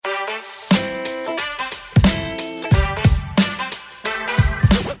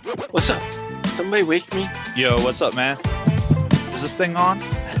What's up? Somebody wake me? Yo, what's up, man? Is this thing on?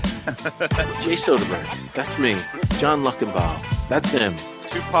 Jay Soderberg. That's me. John Luckenbaugh. That's him.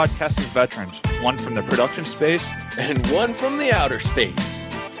 Two podcasting veterans, one from the production space And one from the outer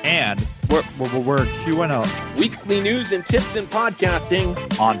space. and We're QNO. Weekly news and tips in podcasting.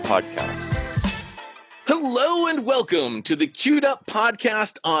 on podcasts. Hello and welcome to the Queued Up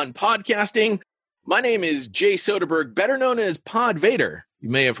Podcast on Podcasting. My name is Jay Soderberg, better known as Pod Vader. You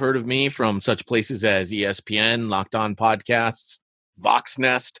may have heard of me from such places as ESPN, Locked On Podcasts,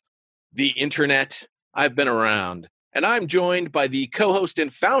 Voxnest, the internet. I've been around. And I'm joined by the co-host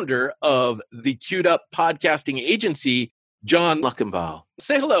and founder of the Queued Up Podcasting Agency, John Luckenbaugh.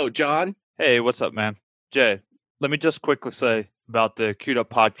 Say hello, John. Hey, what's up, man? Jay, let me just quickly say about the Queued Up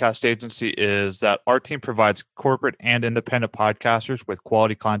Podcast Agency is that our team provides corporate and independent podcasters with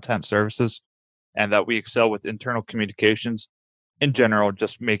quality content services, and that we excel with internal communications, in general,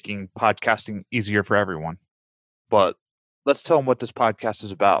 just making podcasting easier for everyone. But let's tell them what this podcast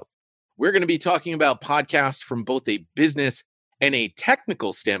is about. We're going to be talking about podcasts from both a business and a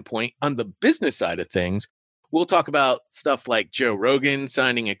technical standpoint. On the business side of things, we'll talk about stuff like Joe Rogan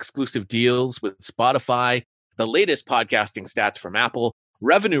signing exclusive deals with Spotify, the latest podcasting stats from Apple,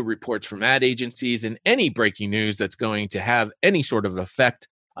 revenue reports from ad agencies, and any breaking news that's going to have any sort of effect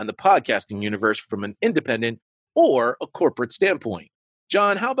on the podcasting universe from an independent or a corporate standpoint.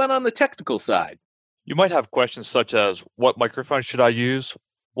 John, how about on the technical side? You might have questions such as, what microphone should I use?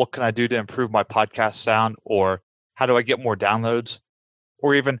 What can I do to improve my podcast sound? Or how do I get more downloads?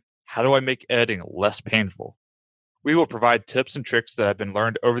 Or even, how do I make editing less painful? We will provide tips and tricks that have been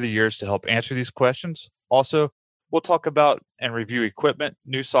learned over the years to help answer these questions. Also, we'll talk about and review equipment,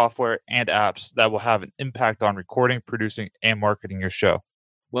 new software, and apps that will have an impact on recording, producing, and marketing your show.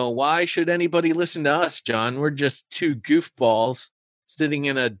 Well, why should anybody listen to us, John? We're just two goofballs sitting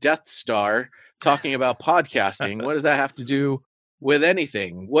in a Death Star talking about podcasting. What does that have to do with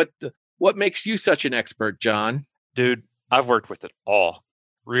anything? What makes you such an expert, John? Dude, I've worked with it all.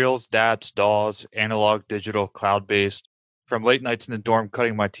 Reels, DATs, DAWs, analog, digital, cloud-based. From late nights in the dorm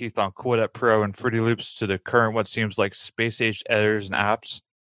cutting my teeth on Quidette Pro and Fruity Loops to the current what seems like space-age editors and apps.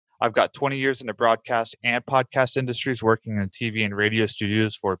 I've got 20 years in the broadcast and podcast industries working in TV and radio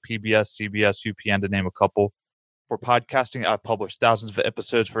studios for PBS, CBS, UPN, to name a couple. For podcasting, I've published thousands of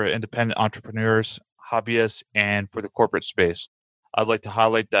episodes for independent entrepreneurs, hobbyists, and for the corporate space. I'd like to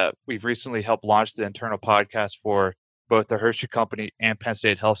highlight that we've recently helped launch the internal podcast for both the Hershey Company and Penn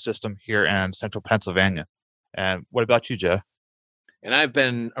State Health System here in central Pennsylvania. And what about you, Joe? And I've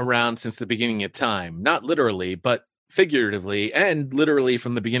been around since the beginning of time, not literally, but figuratively and literally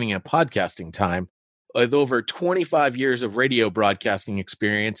from the beginning of podcasting time, with over 25 years of radio broadcasting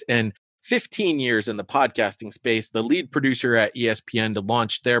experience and 15 years in the podcasting space, the lead producer at ESPN to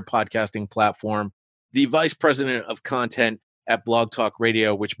launch their podcasting platform, the vice president of content at Blog Talk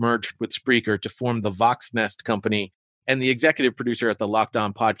Radio, which merged with Spreaker to form the Voxnest company, and the executive producer at the Locked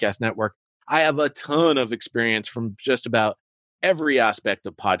On Podcast Network. I have a ton of experience from just about every aspect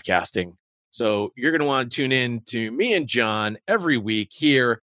of podcasting. So you're going to want to tune in to me and John every week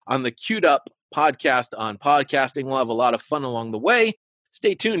here on the Queued Up Podcast on Podcasting. We'll have a lot of fun along the way.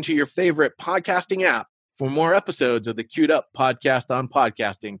 Stay tuned to your favorite podcasting app for more episodes of the Queued Up Podcast on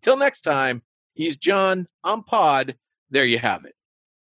Podcasting. Till next time, he's John, I'm Pod. There you have it.